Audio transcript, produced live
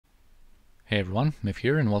Hey everyone, Miff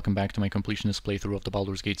here, and welcome back to my Completionist playthrough of the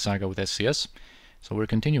Baldur's Gate Saga with SCS. So we're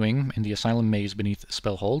continuing in the Asylum Maze beneath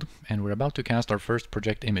Spellhold, and we're about to cast our first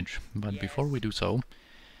project image. But before we do so,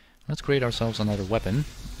 let's create ourselves another weapon,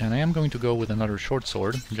 and I am going to go with another short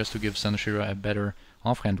sword, just to give Senashira a better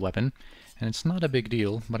offhand weapon. And it's not a big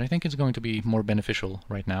deal, but I think it's going to be more beneficial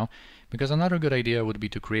right now, because another good idea would be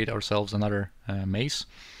to create ourselves another mace.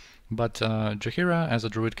 But Jaheira, as a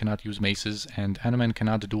druid, cannot use maces, and Hanuman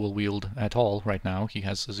cannot dual wield at all right now. He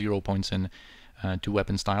has 0 points in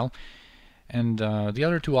two-weapon style. And the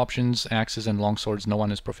other two options, axes and longswords, no one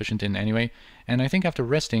is proficient in anyway. And I think after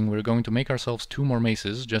resting, we're going to make ourselves 2 more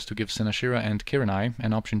maces, just to give Senashira and Kiranai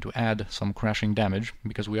an option to add some crashing damage,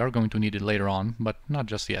 because we are going to need it later on, but not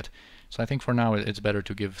just yet. So I think for now it's better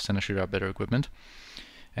to give Senashira better equipment.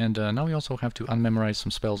 And now we also have to unmemorize some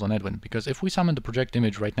spells on Edwin, because if we summon the project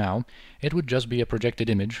image right now, it would just be a projected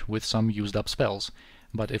image with some used up spells.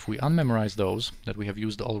 But if we unmemorize those that we have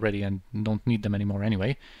used already and don't need them anymore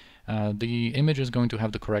anyway, the image is going to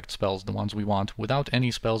have the correct spells, the ones we want, without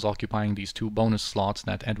any spells occupying these 2 bonus slots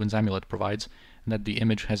that Edwin's Amulet provides, and that the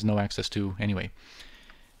image has no access to anyway.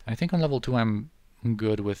 I think on level 2 I'm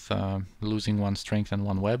good with losing 1 strength and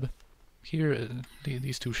 1 web. Here,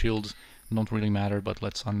 these 2 shields don't really matter, but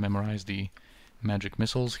let's unmemorize the magic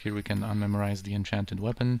missiles. Here we can unmemorize the enchanted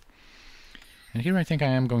weapon. And here I think I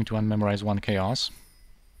am going to unmemorize 1 chaos,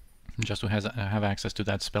 just to have access to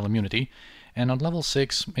that spell immunity. And on level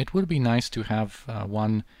 6, it would be nice to have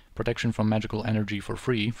 1 protection from magical energy for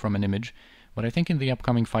free from an image, but I think in the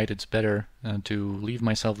upcoming fight it's better to leave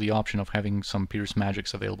myself the option of having some pierce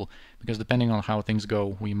magics available, because depending on how things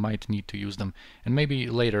go, we might need to use them. And maybe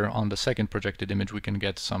later on the second projected image we can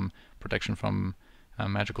get some protection from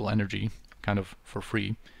magical energy, kind of for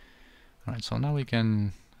free. Alright, so now we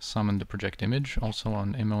can summon the project image. Also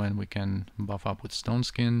on MON we can buff up with Stone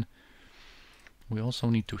Skin. We also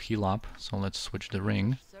need to heal up, so let's switch the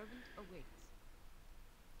ring.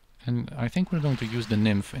 And I think we're going to use the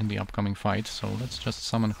nymph in the upcoming fight, so let's just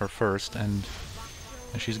summon her first, and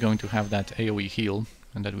she's going to have that AoE heal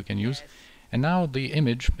and that we can use. And now the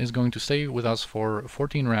image is going to stay with us for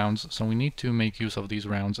 14 rounds, so we need to make use of these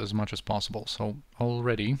rounds as much as possible. So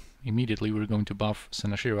already, immediately, we're going to buff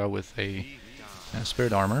Senashira with a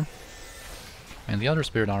Spirit Armor. And the other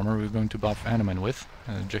Spirit Armor we're going to buff Hanuman with.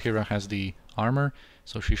 Jaheira has the armor,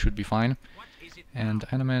 so she should be fine. And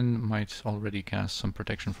Hanuman might already cast some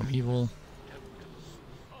protection from evil.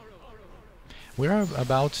 We are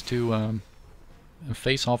about to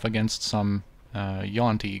face off against some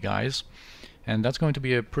Yuan-Ti guys, and that's going to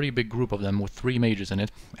be a pretty big group of them with 3 mages in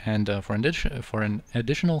it. And for an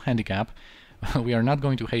additional handicap, we are not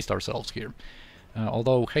going to haste ourselves here.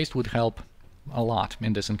 Although haste would help a lot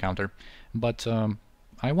in this encounter. But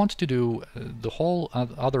I want to do the whole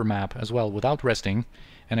other map as well without resting,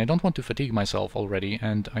 and I don't want to fatigue myself already,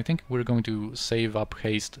 and I think we're going to save up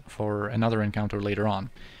haste for another encounter later on.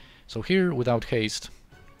 So here, without haste,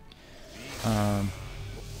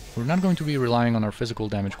 we're not going to be relying on our physical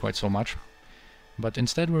damage quite so much, but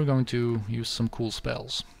instead we're going to use some cool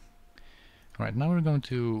spells. Alright, now we're going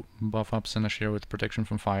to buff up Senashira with protection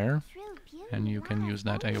from fire, and you can use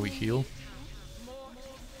that AoE heal.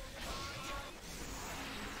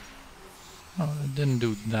 Oh, it didn't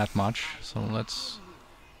do that much, so let's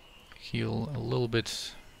heal a little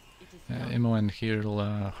bit. Imo and heal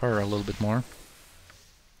her a little bit more.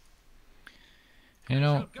 You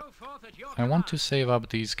know, I want to save up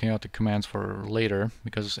these chaotic commands for later,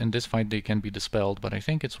 because in this fight they can be dispelled, but I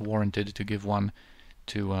think it's warranted to give 1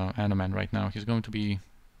 to Hanuman right now. He's going to be,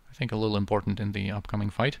 I think, a little important in the upcoming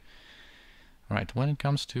fight. Alright, when it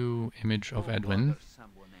comes to Image of Edwin,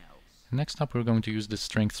 next up we're going to use the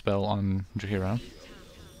strength spell on Jaheira.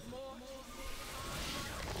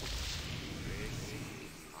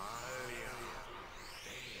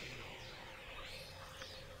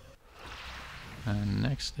 And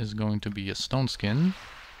next is going to be a Stone Skin.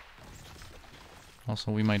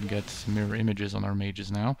 Also we might get mirror images on our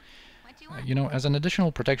mages now. You know, as an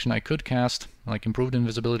additional protection I could cast like improved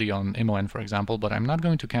invisibility on Imoen, for example, but I'm not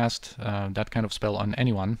going to cast that kind of spell on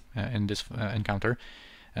anyone in this encounter.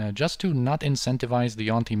 Just to not incentivize the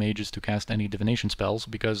Yuan-Ti Mages to cast any divination spells,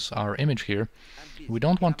 because our image here, we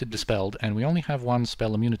don't want it dispelled, and we only have 1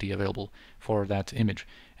 spell immunity available for that image.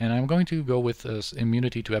 And I'm going to go with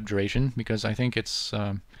immunity to abjuration, because I think it's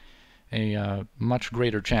a much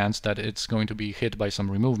greater chance that it's going to be hit by some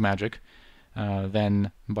remove magic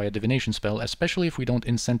than by a divination spell, especially if we don't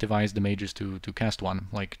incentivize the mages to cast one,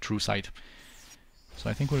 like True Sight. So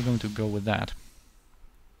I think we're going to go with that.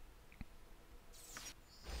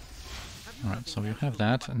 Alright, so you have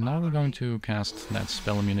that, and now we're going to cast that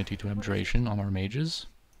spell immunity to abjuration on our mages.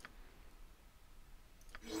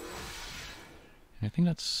 And I think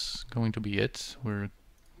that's going to be it. We're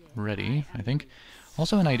ready, I think.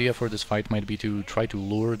 Also, an idea for this fight might be to try to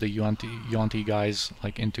lure the Yuan-Ti guys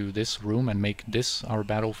like into this room and make this our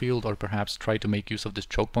battlefield, or perhaps try to make use of this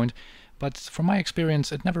choke point. But from my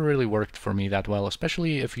experience, it never really worked for me that well,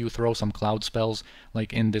 especially if you throw some cloud spells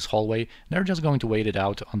like in this hallway. They're just going to wait it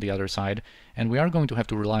out on the other side, and we are going to have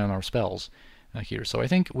to rely on our spells here. So I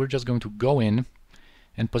think we're just going to go in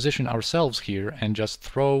and position ourselves here and just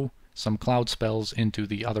throw some cloud spells into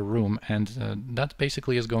the other room, and that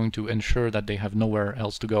basically is going to ensure that they have nowhere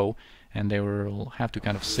else to go, and they will have to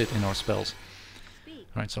kind of sit in our spells.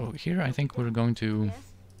 Alright, so here I think we're going to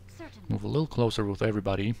move a little closer with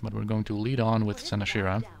everybody, but we're going to lead on with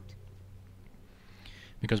Senashira,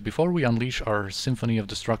 because before we unleash our Symphony of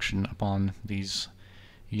Destruction upon these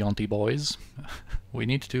Yuan-Ti boys, we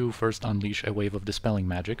need to first unleash a wave of Dispelling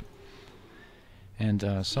Magic.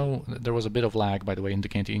 And so there was a bit of lag, by the way,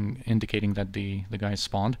 indicating that the guys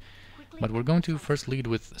spawned. But we're going to first lead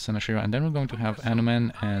with Senashira, and then we're going to have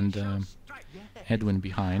Anuman and Edwin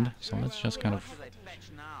behind. So let's just kind of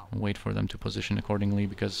wait for them to position accordingly,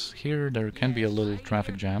 because here there can be a little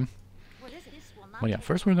traffic jam. But yeah,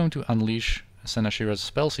 first we're going to unleash Senashira's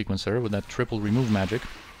spell sequencer with that triple remove magic.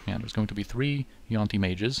 Yeah, there's going to be 3 Yuan-Ti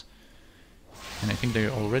Mages. And I think they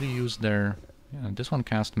already used their... this one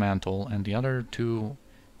cast Mantle, and the other 2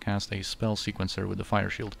 cast a spell sequencer with the Fire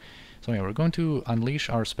Shield. So yeah, we're going to unleash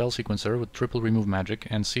our spell sequencer with triple remove magic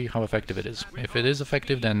and see how effective it is. If it is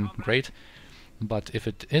effective, then great. But if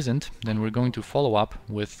it isn't, then we're going to follow up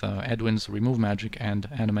with Edwin's remove magic and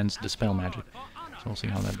Anuman's dispel magic. So we'll see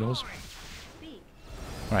how that goes.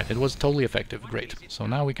 Alright, it was totally effective. Great. So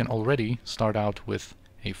now we can already start out with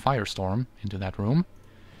a Firestorm into that room.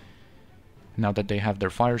 Now that they have their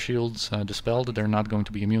fire shields dispelled, they're not going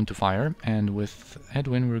to be immune to fire. And with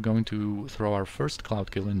Edwin, we're going to throw our first cloud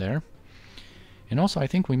kill in there. And also, I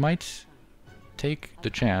think we might take the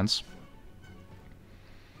chance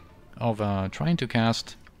of trying to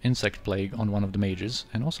cast Insect Plague on one of the mages.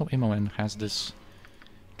 And also, Imoen has this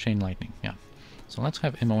Chain Lightning. Yeah. So let's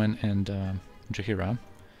have Imoen and Jaheira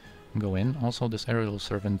go in. Also, this Aerial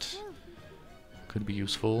Servant could be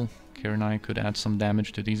useful. Kirinai could add some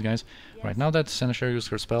damage to these guys. Right, now that Senashira used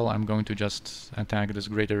her spell, I'm going to just attack this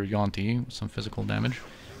greater Yuan-Ti with some physical damage.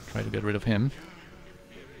 Try to get rid of him.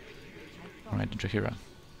 Alright, Jaheira.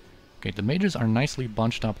 Okay, the mages are nicely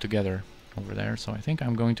bunched up together over there, so I think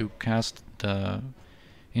I'm going to cast the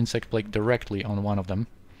Insect Plague directly on one of them.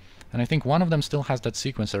 And I think one of them still has that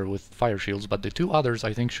sequencer with fire shields, but the 2 others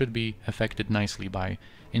I think should be affected nicely by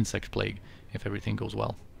Insect Plague, if everything goes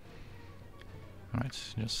well. Alright,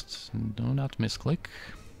 just do not misclick.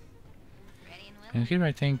 And here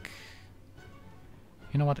I think...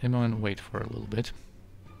 You know what, Imoen, wait for a little bit.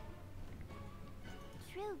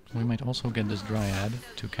 We might also get this Dryad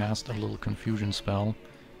to cast a little confusion spell.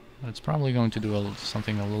 It's probably going to do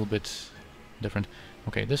something a little bit different.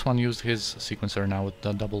 Okay, this one used his sequencer now with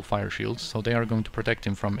the double fire shields, so they are going to protect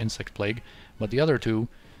him from Insect Plague. But the other 2,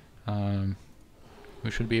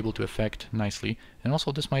 we should be able to affect nicely. And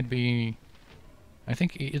also this might be... I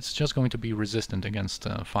think it's just going to be resistant against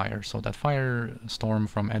fire, so that fire storm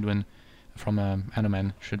from Edwin, from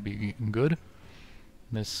Anuman, should be good.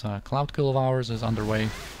 This cloud kill of ours is underway.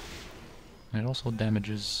 It also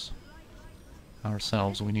damages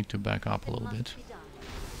ourselves. We need to back up a little bit.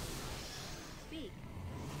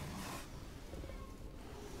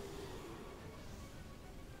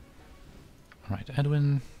 Alright,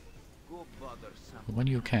 Edwin, when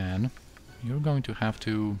you can, you're going to have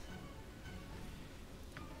to...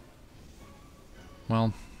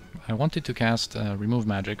 Well, I wanted to cast Remove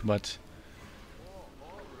Magic, but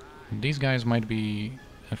these guys might be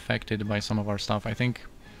affected by some of our stuff. I think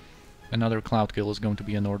another Cloud Kill is going to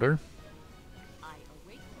be in order.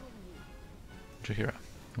 Jaheira,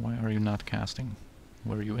 why are you not casting?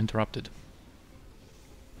 Were you interrupted?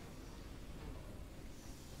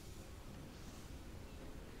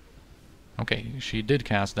 Okay, she did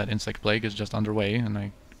cast that Insect Plague, it's just underway, and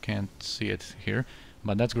I can't see it here,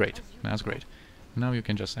 but that's great, that's great. Now you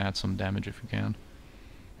can just add some damage if you can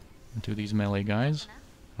to these melee guys.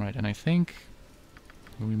 Right, and I think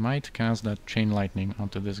we might cast that Chain Lightning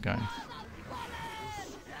onto this guy.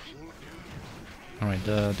 Alright,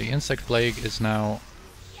 the Insect Plague is now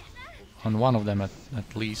on one of them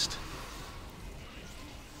at least.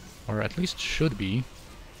 Or at least should be.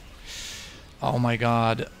 Oh my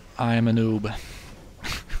god, I am a noob.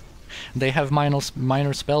 They have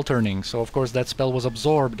minor spell turning, so of course that spell was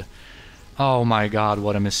absorbed. Oh my god,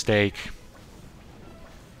 what a mistake.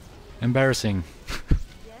 Embarrassing.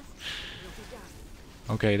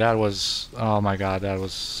 Okay, that was... oh my god, that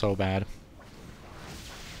was so bad.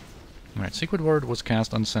 Alright, Secret Word was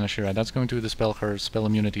cast on Senashira. That's going to dispel her spell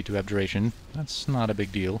immunity to Abjuration. That's not a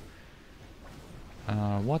big deal.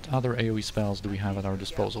 What other AoE spells do we have at our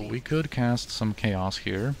disposal? We could cast some Chaos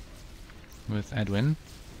here with Edwin.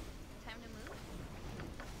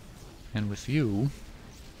 And with you...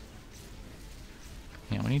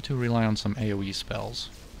 yeah, we need to rely on some AoE spells.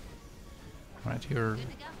 Right, you're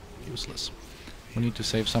useless. We need to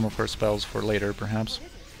save some of her spells for later, perhaps.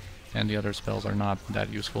 And the other spells are not that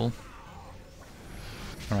useful.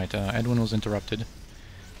 Alright, Edwin was interrupted.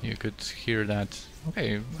 You could hear that...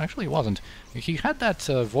 okay, actually it wasn't. He had that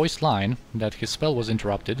voiced line that his spell was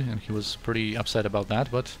interrupted, and he was pretty upset about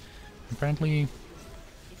that, but apparently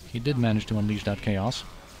he did manage to unleash that chaos.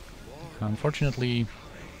 Unfortunately,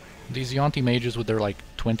 these Yuan-Ti Mages with their like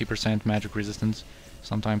 20% magic resistance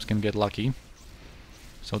sometimes can get lucky.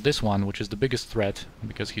 So this one, which is the biggest threat,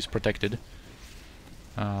 because he's protected,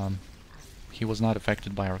 he was not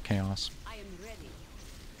affected by our chaos.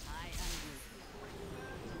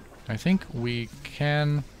 I think we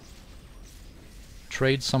can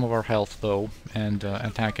trade some of our health, though, and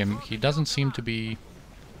attack him. He doesn't seem to be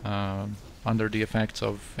under the effects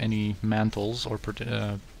of any mantles or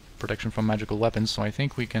protection from magical weapons, so I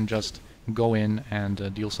think we can just go in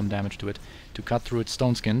and deal some damage to it to cut through its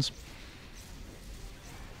stone skins.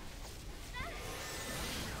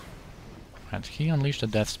 And he unleashed a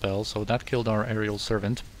death spell, so that killed our aerial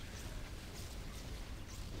servant.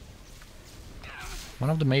 One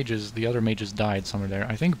of the mages, the other mages died somewhere there.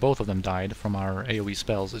 I think both of them died from our AoE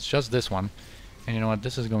spells. It's just this one. And you know what,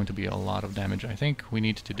 this is going to be a lot of damage. I think we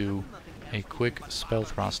need to do a quick spell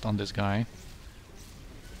thrust on this guy.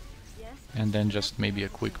 And then just maybe a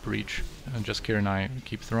quick breach. Just Kira and I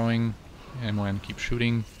keep throwing, and when keep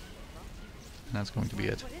shooting. And that's going to be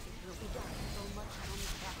it.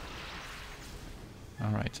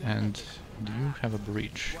 Alright, and do you have a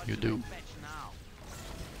breach? You do.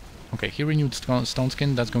 Okay, he renewed Stone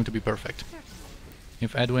Skin, that's going to be perfect.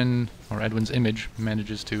 If Edwin, or Edwin's image,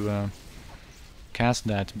 manages to cast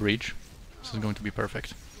that breach, this is going to be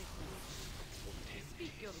perfect.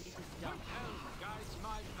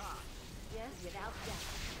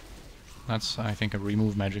 That's, I think, a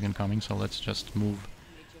remove magic incoming, so let's just move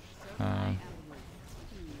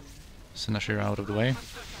Senashira out of the way.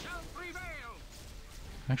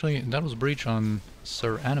 Actually, that was breach on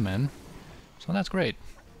Sir Animan, so that's great.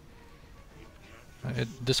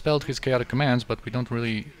 It dispelled his chaotic commands, but we don't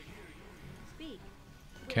really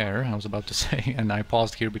care, I was about to say, and I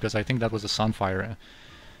paused here because I think that was a Sunfire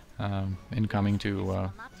incoming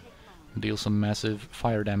to deal some massive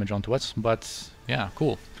fire damage onto us, but yeah,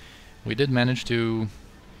 cool. We did manage to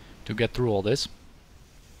get through all this.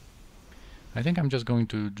 I think I'm just going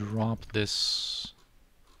to drop this...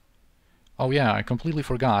 oh yeah, I completely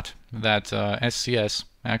forgot that SCS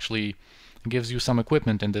actually gives you some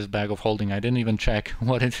equipment in this bag of holding. I didn't even check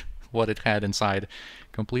what it had inside.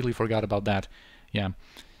 Completely forgot about that. Yeah,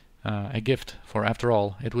 a gift for after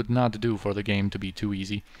all. It would not do for the game to be too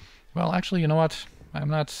easy. Well, actually, you know what? I'm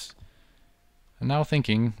now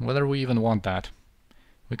thinking whether we even want that.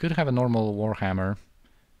 We could have a normal Warhammer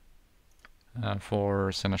for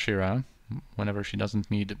Senashira whenever she doesn't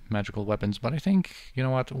need magical weapons, but I think, you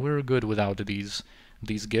know what, we're good without these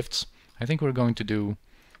gifts. I think we're going to do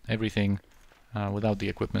everything without the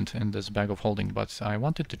equipment in this bag of holding, but I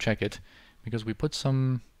wanted to check it because we put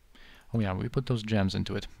some... oh yeah, we put those gems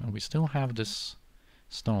into it, and we still have this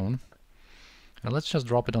stone. Let's just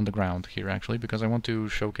drop it on the ground here, actually, because I want to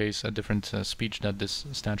showcase a different speech that this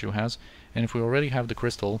statue has. And if we already have the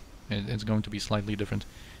crystal, it's going to be slightly different.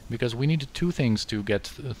 Because we need two things to get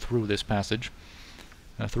through this passage,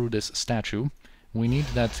 through this statue. We need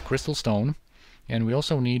that crystal stone, and we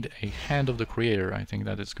also need a Hand of the Creator, I think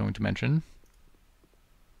that it's going to mention.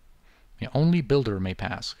 Yeah, only Builder may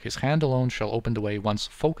pass. His hand alone shall open the way once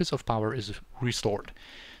Focus of Power is restored.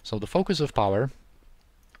 So the Focus of Power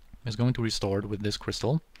is going to be restored with this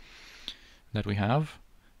crystal that we have.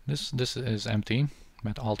 This is empty,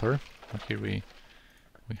 that altar, but here we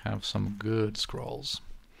have some good scrolls.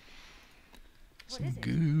 Some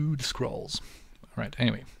good scrolls. Alright,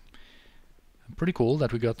 anyway. Pretty cool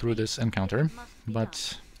that we got through this encounter,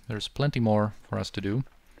 but there's plenty more for us to do.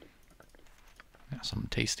 Yeah, some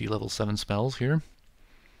tasty level 7 spells here.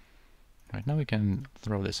 Right, now we can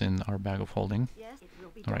throw this in our bag of holding.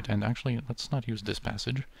 Alright, and actually, let's not use this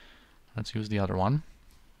passage. Let's use the other one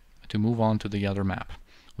to move on to the other map.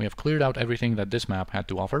 We have cleared out everything that this map had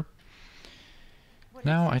to offer.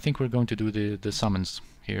 Now I think we're going to do the summons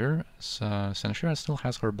here. Senashira still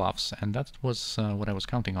has her buffs, and that was what I was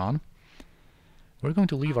counting on. We're going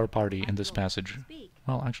to leave our party in this passage.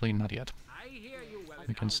 Well, actually, not yet.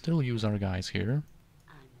 We can still use our guys here.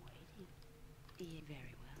 Very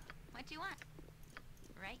well. What do you want?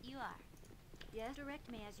 Right you are. Yes,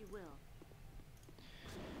 direct me as you will.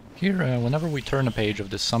 Here, whenever we turn a page of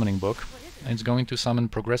this summoning book, it's going to summon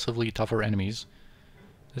progressively tougher enemies.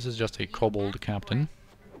 This is just a kobold captain.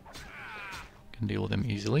 Can deal with him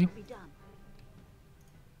easily.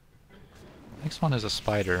 Next one is a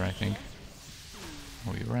spider, I think.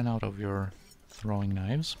 Oh, you ran out of your throwing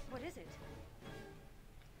knives. What is it?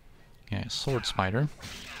 Yeah, sword spider.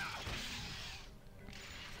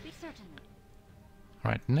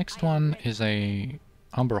 Alright, next one is a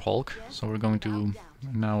Umber Hulk, so we're going to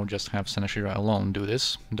now just have Senashira alone do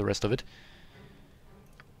this, the rest of it.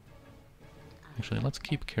 Actually, let's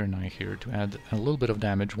keep Kirnai here to add a little bit of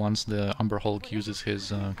damage once the Umber Hulk uses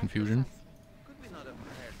his confusion.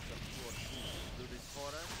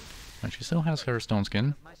 And she still has her stone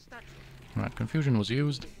skin. Alright, confusion was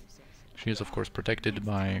used. She is of course protected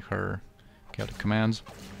by her chaotic commands.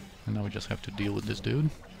 And now we just have to deal with this dude.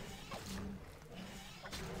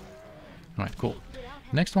 Alright, cool.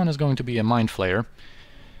 Next one is going to be a Mind Flayer.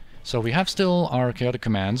 So we have still our chaotic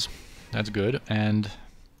commands. That's good. And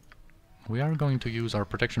we are going to use our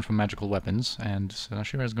protection from magical weapons. And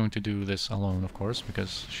Senashira is going to do this alone, of course,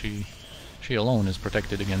 because she alone is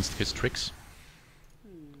protected against his tricks.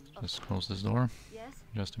 Let's close this door,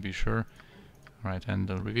 just to be sure. Alright, and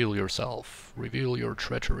reveal yourself. Reveal your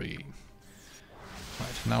treachery.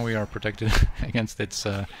 Right, now we are protected against its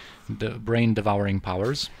the brain-devouring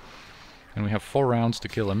powers. And we have 4 rounds to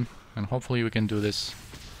kill him. And hopefully we can do this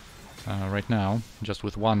right now, just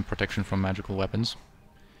with 1 protection from magical weapons,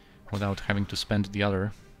 without having to spend the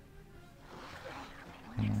other.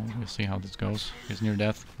 We'll see how this goes. He's near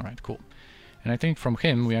death. Alright, cool. And I think from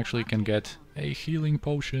him we actually can get a healing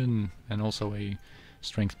potion and also a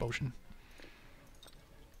strength potion.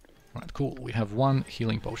 Alright, cool. We have 1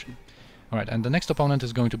 healing potion. Alright, and the next opponent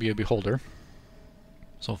is going to be a beholder.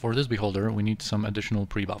 So for this beholder we need some additional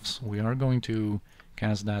pre-buffs. We are going to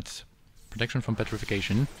cast that protection from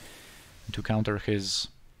petrification to counter his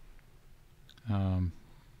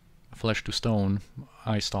flesh to stone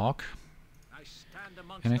eye stalk.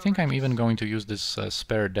 And I think I'm even going to use this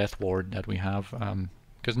spare death ward that we have,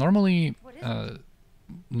 because normally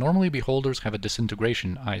beholders have a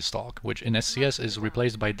disintegration eye stalk, which in SCS is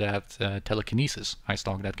replaced by that telekinesis eye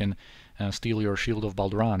stalk that can steal your shield of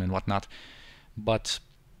Balduran and whatnot. But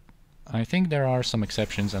I think there are some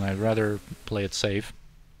exceptions, and I'd rather play it safe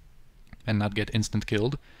and not get instant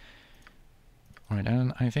killed. Alright,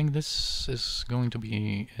 and I think this is going to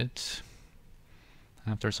be it.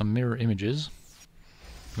 After some mirror images,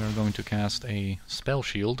 we're going to cast a spell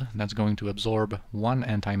shield that's going to absorb 1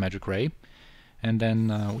 anti-magic ray, and then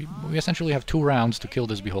we essentially have 2 rounds to kill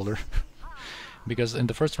this beholder. Because in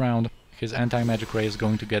the first round his anti-magic ray is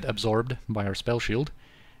going to get absorbed by our spell shield,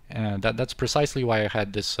 and that's precisely why I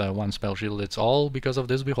had this 1 spell shield. It's all because of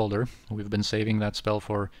this beholder. We've been saving that spell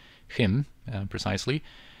for him, precisely.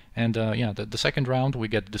 And yeah, the second round we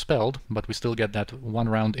get dispelled, but we still get that 1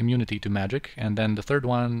 round immunity to magic, and then the third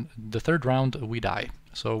round we die.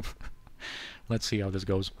 So let's see how this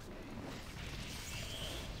goes.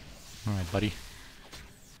 Alright, buddy.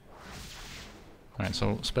 Alright,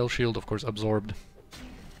 so spell shield of course absorbed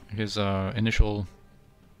his initial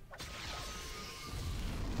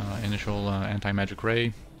anti-magic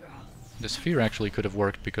ray. This fear actually could have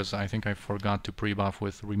worked because I think I forgot to pre-buff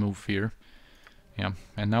with remove fear. Yeah,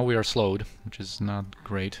 and now we are slowed, which is not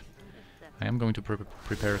great. I am going to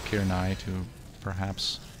prepare Kirnai to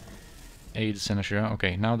perhaps aid Senashira.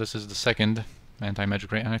 Okay, now this is the second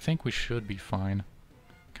anti-magic ray, and I think we should be fine.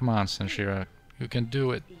 Come on, Senashira, you can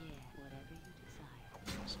do it.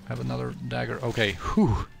 Let's have another dagger. Okay,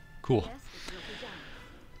 whew, cool.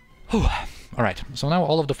 Whew. Alright, so now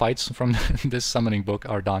all of the fights from this summoning book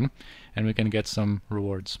are done, and we can get some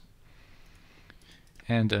rewards.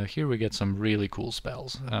 And here we get some really cool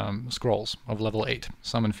spells. Scrolls of level 8.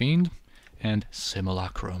 Summon Fiend and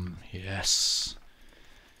Simulacrum. Yes!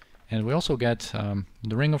 And we also get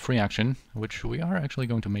the Ring of Free Action, which we are actually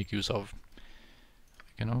going to make use of.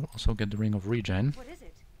 We can also get the Ring of Regen. What is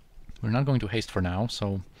it? We're not going to haste for now,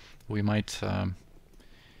 so we might... and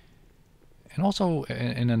also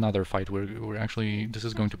in another fight, we're actually... This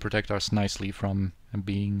is going to protect us nicely from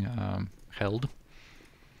being held.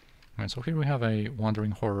 Alright, so here we have a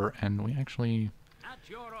Wandering Horror, and we actually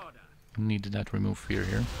need that remove fear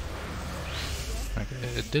here. Right,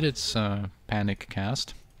 it did its panic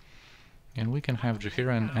cast, And we can have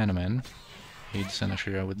Jaheira and Animan aid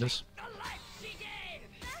Senashira with this.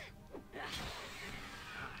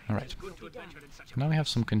 Alright. Now we have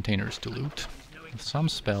some containers to loot. Some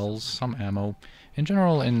spells, some ammo. In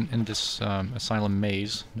general, in this Asylum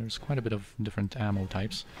maze, there's quite a bit of different ammo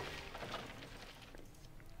types.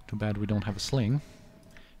 Too bad we don't have a sling.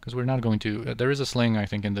 Because we're not going to... there is a sling, I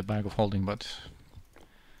think, in the bag of holding, but...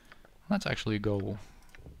 let's actually go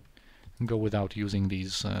without using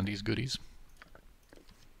these goodies.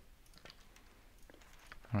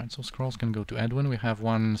 Alright, so scrolls can go to Edwin. We have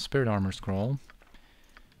one Spirit Armor scroll.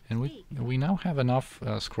 And we now have enough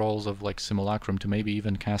scrolls of like Simulacrum to maybe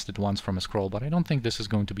even cast it once from a scroll, but I don't think this is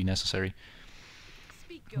going to be necessary.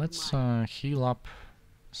 Let's heal up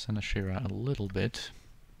Senashira a little bit.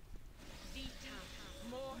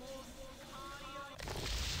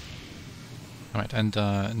 Alright, and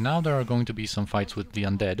now there are going to be some fights with the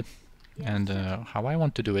undead. And how I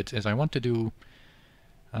want to do it is I want to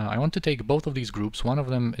take both of these groups. One of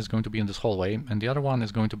them is going to be in this hallway, and the other one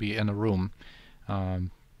is going to be in a room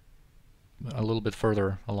a little bit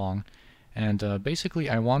further along. And basically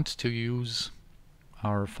I want to use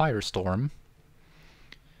our Firestorm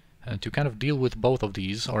to kind of deal with both of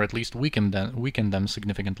these, or at least weaken them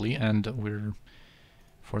significantly, and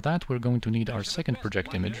for that we're going to need our second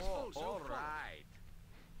project image.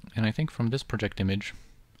 And I think from this project image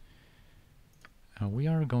we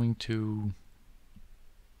are going to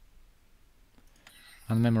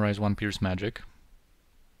unmemorize one Pierce Magic.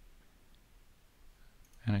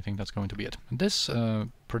 And I think that's going to be it. This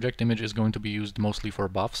project image is going to be used mostly for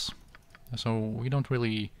buffs, so we don't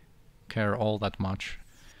really care all that much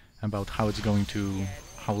about how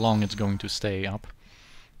long it's going to stay up.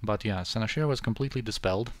 But yeah, Senashira was completely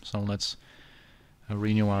dispelled, so let's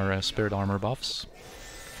renew our Spirit Armor buffs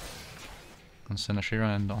on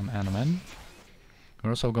Senashira and on Animan.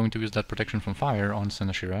 We're also going to use that protection from fire on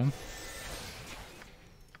Senashira,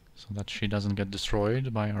 so that she doesn't get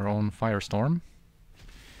destroyed by our own Firestorm.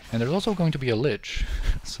 And there's also going to be a Lich,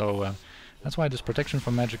 so that's why this protection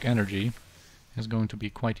from magic energy is going to be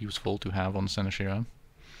quite useful to have on Senashira.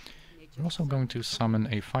 We're also going to summon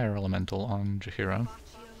a fire elemental on Jaheira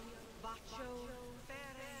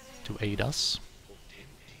to aid us.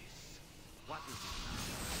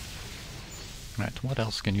 Right, what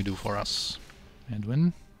else can you do for us,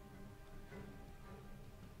 Edwin?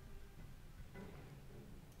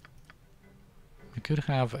 We could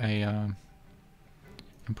have a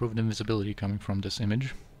improved invisibility coming from this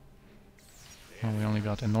image. Well, we only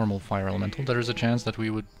got a normal fire elemental. There is a chance that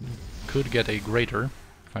we could get a greater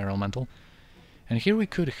fire elemental. And here we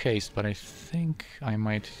could haste, but I think I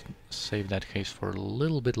might save that haste for a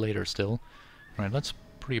little bit later still. Right, let's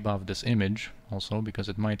pre-buff this image also, because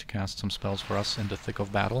it might cast some spells for us in the thick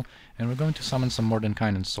of battle. And we're going to summon some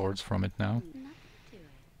Mordenkainen swords from it now.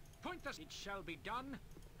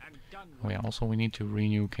 Oh yeah, also we need to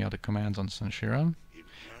renew chaotic commands on Senashira.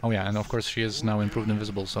 Oh yeah, and of course she is now improved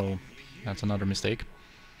invisible, so that's another mistake.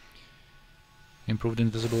 Improved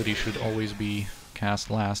invisibility should always be cast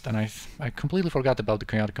last, and I completely forgot about the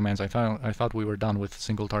chaotic commands. I thought we were done with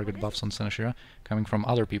single target buffs on Senashira coming from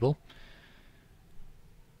other people.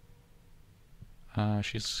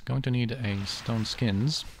 She's going to need a stone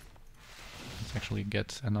skins. Let's actually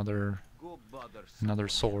get another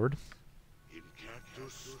sword.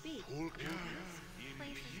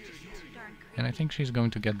 And I think she's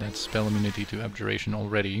going to get that spell immunity to abjuration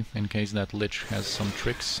already, in case that Lich has some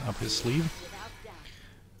tricks up his sleeve.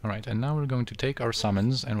 Alright, and now we're going to take our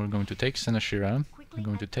summons, and we're going to take Senashira, we're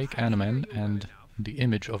going to take Animan and the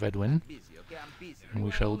image of Edwin, and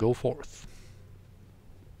we shall go forth.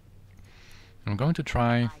 I'm going to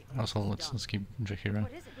try... also, let's keep Jaheira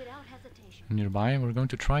nearby, and we're going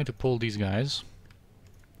to try to pull these guys.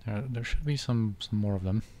 There should be some more of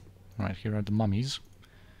them. Alright, here are the mummies.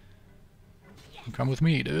 Come with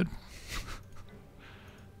me, dude.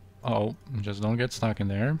 Oh, just don't get stuck in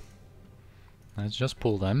there. Let's just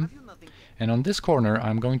pull them. And on this corner,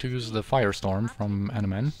 I'm going to use the Firestorm from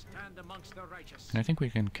Animan. And I think we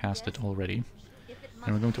can cast it already.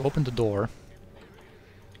 And we're going to open the door.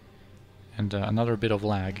 And another bit of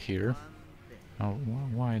lag here. Oh,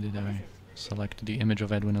 why did I select the image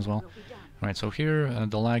of Edwin as well? Alright, so here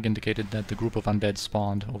the lag indicated that the group of undead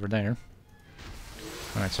spawned over there.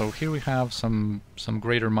 Alright, so here we have some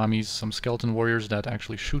greater mummies, some skeleton warriors that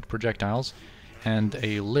actually shoot projectiles, and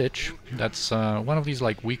a Lich that's one of these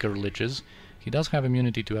like weaker Liches. He does have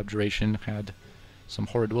immunity to abjuration, had some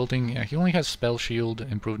horrid wilting. He only has spell shield,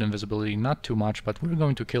 improved invisibility, not too much, but we're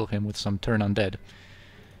going to kill him with some turn undead.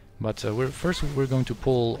 But first we're going to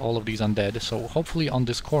pull all of these undead, so hopefully on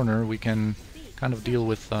this corner we can kind of deal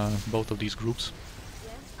with both of these groups.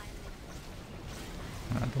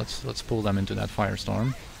 Alright, let's pull them into that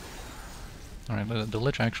firestorm. Alright, the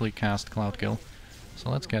Lich actually cast Cloud Kill, so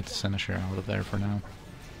let's get Menagerie out of there for now.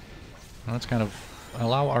 And let's kind of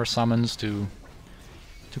allow our summons to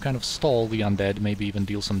kind of stall the undead, maybe even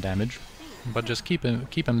deal some damage, but just keep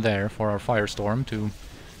him there for our firestorm to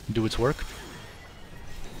do its work.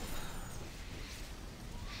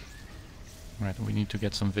 Right, we need to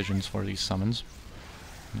get some visions for these summons.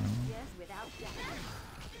 No.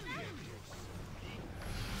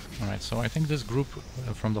 Alright, so I think this group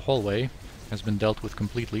from the hallway has been dealt with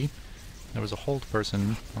completely. There was a hold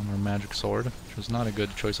person on our magic sword, which was not a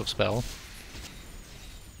good choice of spell.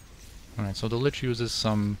 Alright, so the Lich used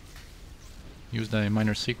a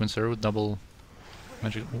minor sequencer with double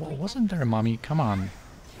magic. Wasn't there a mummy? Come on.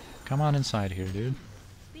 Come on inside here, dude.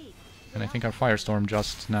 And I think our firestorm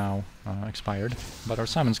just now expired. But our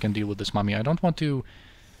summons can deal with this mummy. I don't want to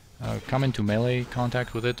come into melee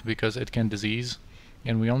contact with it because it can disease.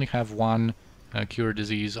 And we only have one cure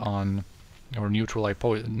disease on, or neutralize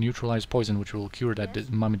poison, which will cure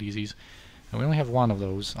that mummy disease. And we only have one of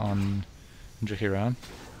those on Jaheira.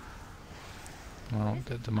 Well,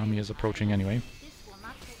 the mummy is approaching anyway.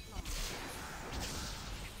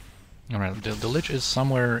 Alright, the Lich is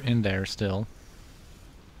somewhere in there still.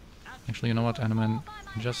 Actually, you know what, Animan?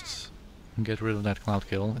 Just get rid of that Cloud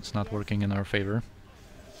Kill. It's not working in our favor.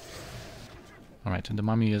 Alright, and the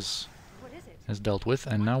mummy is dealt with,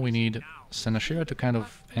 and now we need Menagerie to kind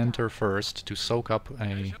of enter first to soak up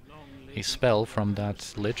a spell from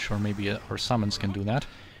that Lich, or maybe our summons can do that.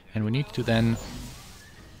 And we need to then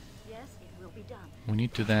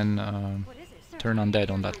turn undead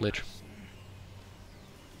on that Lich.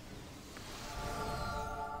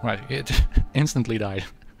 Right, it instantly died.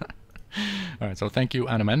 Alright, so thank you,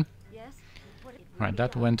 Animan. Alright,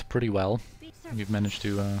 that went pretty well. We've managed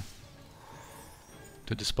to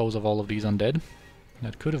dispose of all of these undead.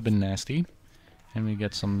 That could have been nasty. And we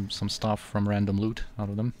get some stuff from random loot out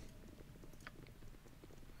of them.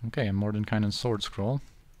 Okay, a Mordenkainen's sword scroll.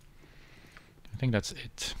 I think that's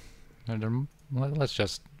it. Let's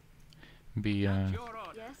just be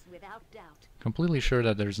completely sure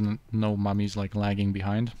that there's no mummies like lagging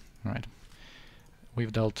behind. Right.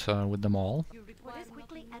 We've dealt with them all.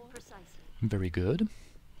 Very good.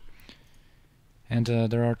 And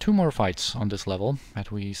there are 2 more fights on this level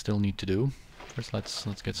that we still need to do. First,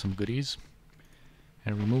 let's get some goodies.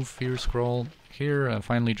 And remove Fear Scroll. Here,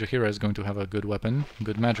 finally, Jaheira is going to have a good weapon,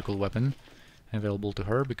 good magical weapon, available to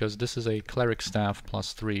her, because this is a Cleric Staff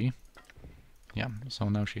 +3. Yeah, so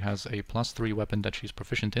now she has a +3 weapon that she's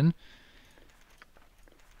proficient in.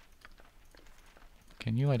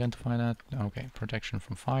 Can you identify that? Okay, protection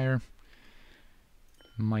from fire.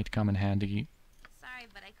 Might come in handy. Sorry,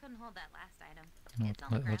 but I couldn't hold that last item.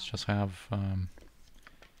 Let's just have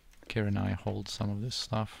Kira and I hold some of this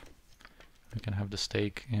stuff. We can have the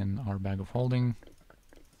stake in our bag of holding.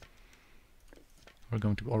 We're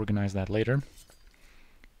going to organize that later.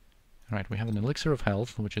 Alright, we have an elixir of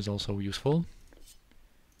health, which is also useful.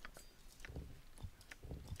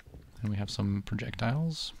 And we have some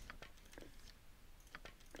projectiles.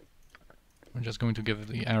 We're just going to give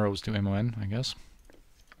the arrows to MON, I guess.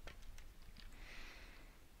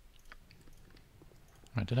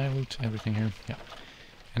 Right, did I loot everything here? Yeah.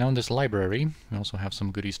 And now in this library, we also have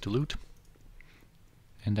some goodies to loot.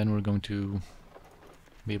 And then we're going to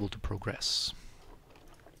be able to progress.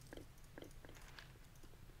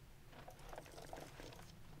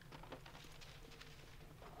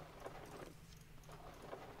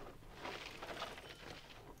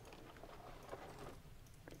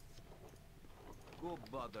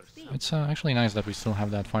 It's actually nice that we still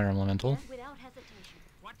have that fire elemental.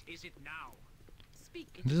 What is it now?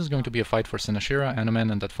 This is going to be a fight for Menagerie,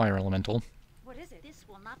 Animan, and that fire elemental. What is it? This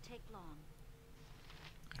will not take long.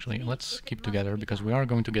 Actually, let's keep together because we are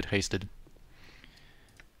going to get hasted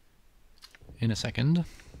in a second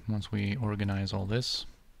once we organize all this.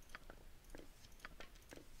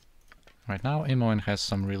 Right now, Imoen has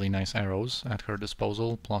some really nice arrows at her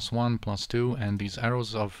disposal, +1, +2, and these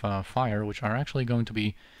arrows of fire, which are actually going to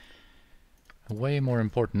be way more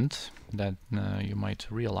important than you might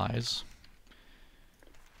realize.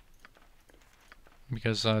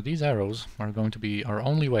 Because these arrows are going to be our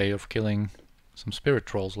only way of killing some spirit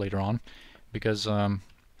trolls later on. Because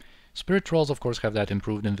spirit trolls, of course, have that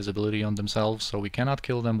improved invisibility on themselves, so we cannot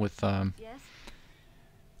kill them with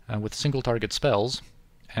single target spells.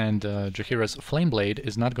 And Jaheira's Flame Blade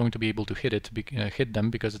is not going to be able to hit them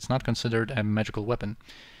because it's not considered a magical weapon.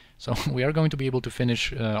 So we are going to be able to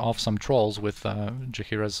finish off some trolls with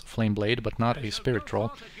Jaheira's Flame Blade, but not a spirit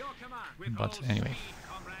troll. But anyway.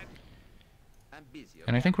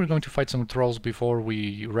 And I think we're going to fight some trolls before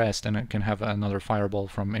we rest and can have another fireball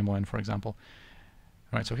from Imoen, for example.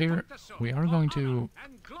 Alright, so here we are going to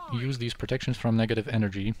use these protections from negative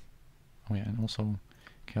energy. Oh yeah, and also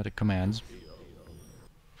chaotic commands.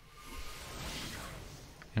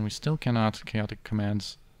 And we still cannot chaotic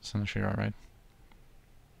commands Senashira, right?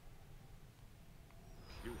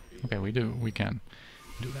 Okay, we can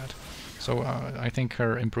do that. So I think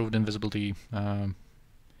her improved invisibility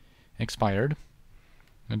expired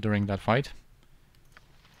during that fight.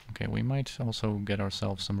 Okay, we might also get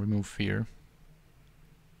ourselves some remove fear.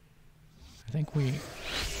 I think we...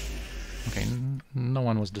 Okay, no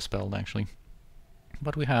one was dispelled actually.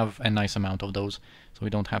 But we have a nice amount of those, so we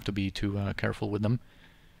don't have to be too careful with them.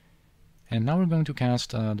 And now we're going to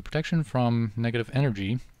cast the protection from negative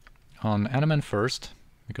energy on Animan first,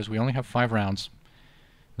 because we only have 5 rounds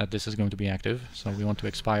that this is going to be active, so we want to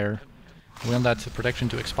expire. We want that protection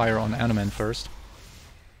to expire on Animan first.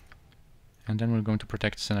 And then we're going to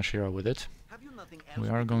protect Senashira with it. We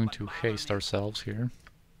are going to haste ourselves here.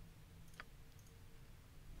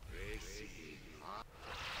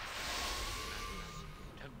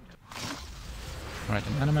 Alright,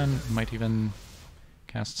 and Animan might even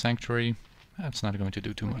cast Sanctuary. That's not going to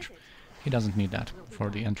do too much. He doesn't need that for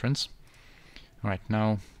the entrance. Alright,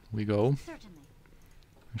 now we go.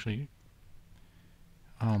 Actually...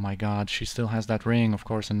 Oh my god, she still has that ring, of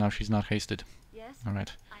course, and now she's not hasted.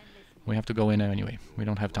 Alright. We have to go in anyway. We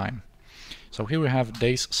don't have time. So here we have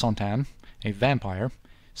Dace Sontan, a vampire.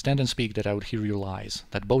 Stand and speak that I would hear your lies.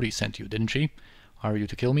 That Bodhi sent you, didn't she? Are you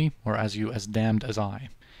to kill me, or as you as damned as I?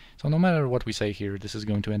 So no matter what we say here, this is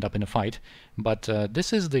going to end up in a fight. But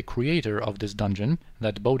this is the creator of this dungeon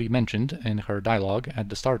that Bodhi mentioned in her dialogue at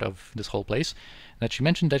the start of this whole place. That she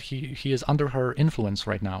mentioned that he is under her influence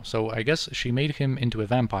right now. So I guess she made him into a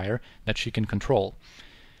vampire that she can control.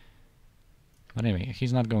 But anyway,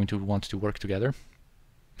 he's not going to want to work together.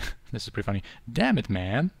 This is pretty funny. Damn it,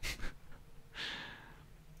 man!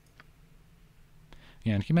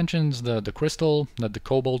 Yeah, and he mentions the crystal that the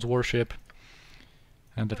kobolds worship,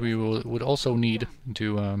 and that we would also need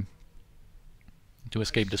to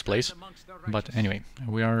escape this place. But anyway,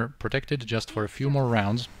 we are protected just for a few more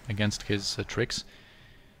rounds against his tricks.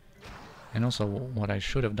 And also, what I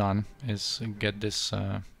should have done is get this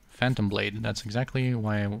Phantom Blade. That's exactly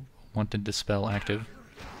why I wanted this spell active.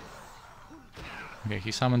 Okay, he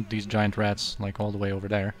summoned these giant rats like all the way over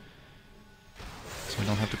there, so we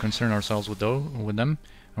don't have to concern ourselves with them.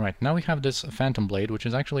 Alright, now we have this Phantom Blade, which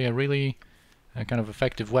is actually a really kind of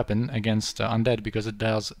effective weapon against undead, because it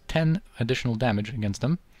does 10 additional damage against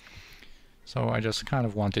them. So I just kind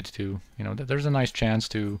of wanted to, you know, there's a nice chance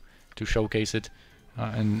to showcase it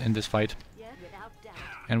in this fight.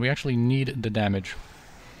 And we actually need the damage.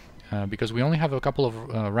 Because we only have a couple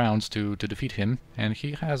of rounds to defeat him, and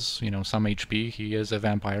he has, you know, some HP. He is a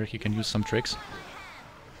vampire. He can use some tricks.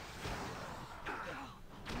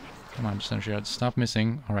 Come on, Senashira, stop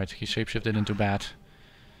missing. Alright, he shapeshifted into Bat.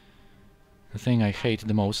 The thing I hate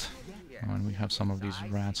the most. Oh, and we have some of these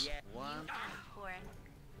rats.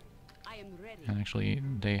 And actually,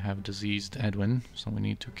 they have diseased Edwin, so we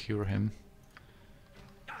need to cure him.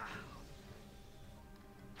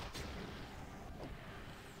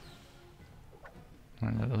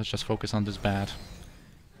 Alright, let's just focus on this bat.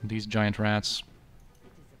 These giant rats,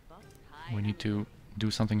 we need to do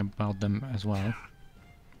something about them as well.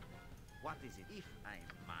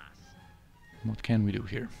 What can we do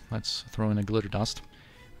here? Let's throw in a glitter dust,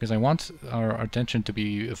 because I want our attention to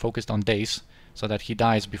be focused on Dace, so that he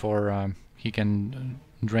dies before he can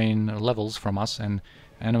drain levels from us, and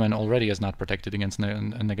Anoman already is not protected against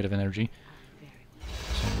negative energy.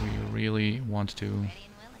 So we really want to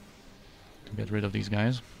get rid of these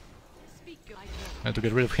guys. To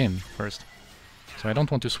get rid of him first. So I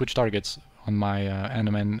don't want to switch targets on my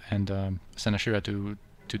Anoman and Senashira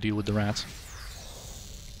to deal with the rats.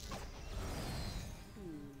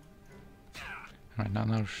 Alright,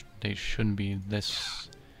 now they shouldn't be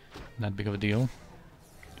that big of a deal.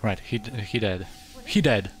 Right, he dead. He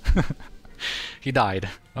dead! He died.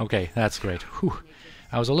 Okay, that's great. Whew.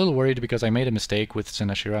 I was a little worried because I made a mistake with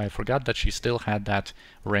Senashira. I forgot that she still had that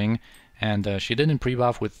ring, and she didn't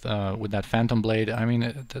pre-buff with that Phantom Blade. I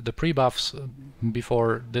mean, the pre-buffs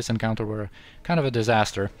before this encounter were kind of a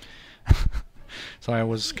disaster. So I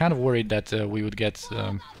was kind of worried that we would get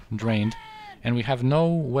drained, and we have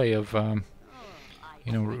no way of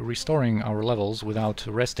you know, restoring our levels without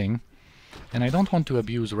resting, and I don't want to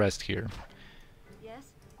abuse rest here.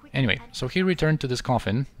 Anyway, so he returned to this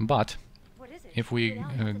coffin, but if we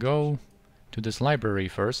go to this library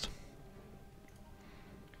first,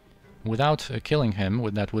 without killing him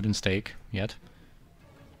with that wooden stake yet.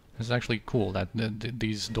 This is actually cool that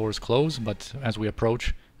these doors close, but as we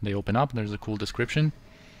approach, they open up. There's a cool description.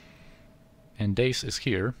 And Dace is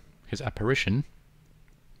here, his apparition.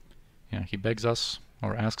 Yeah, he begs us,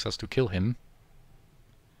 or asks us to kill him,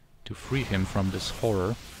 to free him from this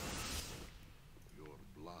horror.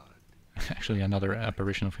 Actually, another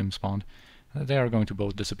apparition of him spawned. They are going to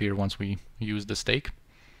both disappear once we use the stake.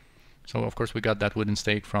 So, of course, we got that wooden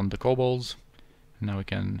stake from the kobolds. And now we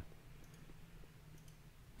can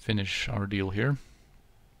finish our deal here.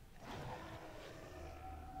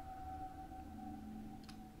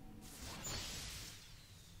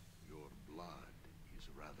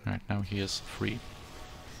 Alright, now he is free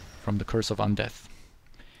from the curse of undeath.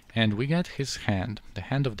 And we get his hand, the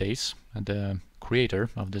Hand of Dace, the creator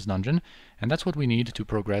of this dungeon, and that's what we need to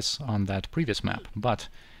progress on that previous map. But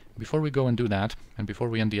before we go and do that, and before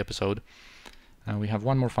we end the episode, we have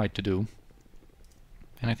one more fight to do.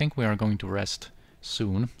 And I think we are going to rest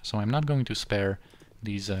soon, so I'm not going to spare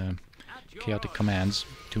these chaotic commands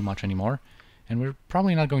too much anymore. And we're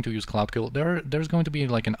probably not going to use Cloud Kill. There's going to be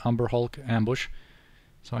like an Umber Hulk ambush.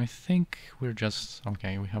 So I think we're just...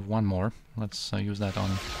 okay, we have one more. Let's use that on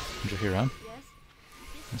Jaheira.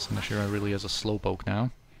 This Menagerie really is a slowpoke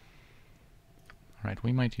now. Alright,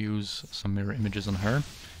 we might use some mirror images on her.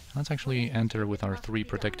 Let's actually enter with our 3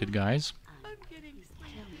 protected guys.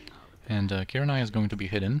 And Kiranai is going to be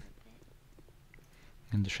hidden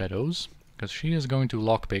in the shadows, because she is going to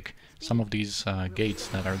lockpick some of these gates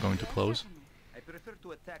that are going to close.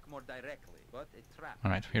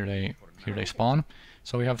 Alright, here they spawn.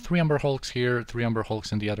 So we have 3 Umber Hulks here, 3 Umber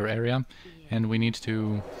Hulks in the other area, and we need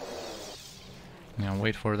to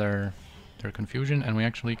wait for their confusion, and we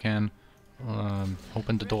actually can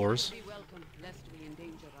open the doors.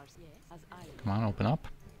 Come on, open up.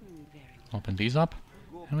 Open these up,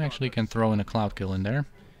 and we actually can throw in a Cloud Kill in there.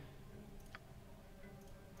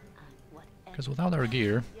 Because without our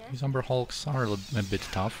gear, these Umber Hulks are a bit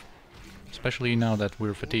tough, especially now that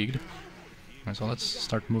we're fatigued. Alright, so let's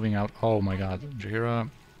start moving out. Oh my god, Jaheira,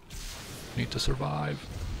 need to survive.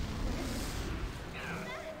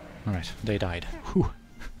 Alright, they died. Whew.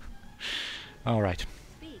 Alright.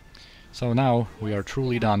 So now we are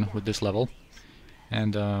truly done with this level.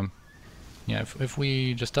 And yeah, if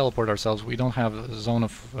we just teleport ourselves, we don't have a zone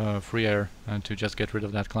of free air to just get rid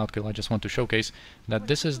of that Cloud Kill. I just want to showcase that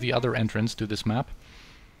this is the other entrance to this map.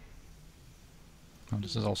 Oh,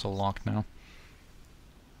 this is also locked now.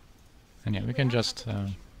 And yeah, we can just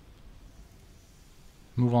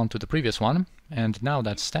move on to the previous one. And now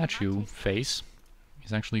that statue face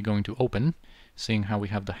is actually going to open, seeing how we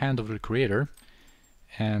have the Hand of the Creator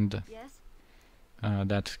and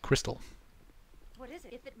that crystal. What is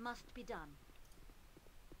it? If it must be done.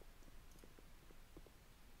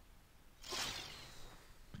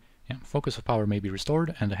 Yeah, focus of power may be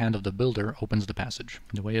restored, and the Hand of the Builder opens the passage.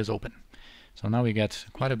 The way is open. So now we get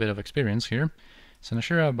quite a bit of experience here.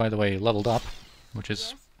 Menagerie, by the way, leveled up, which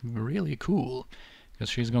is really cool,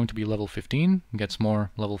 because she's going to be level 15, gets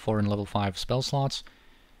more level 4 and level 5 spell slots.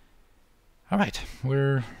 Alright,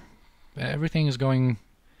 everything is going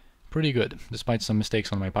pretty good, despite some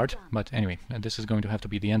mistakes on my part. But anyway, this is going to have to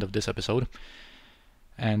be the end of this episode.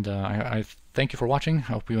 And I thank you for watching,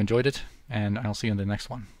 I hope you enjoyed it, and I'll see you in the next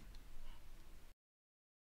one.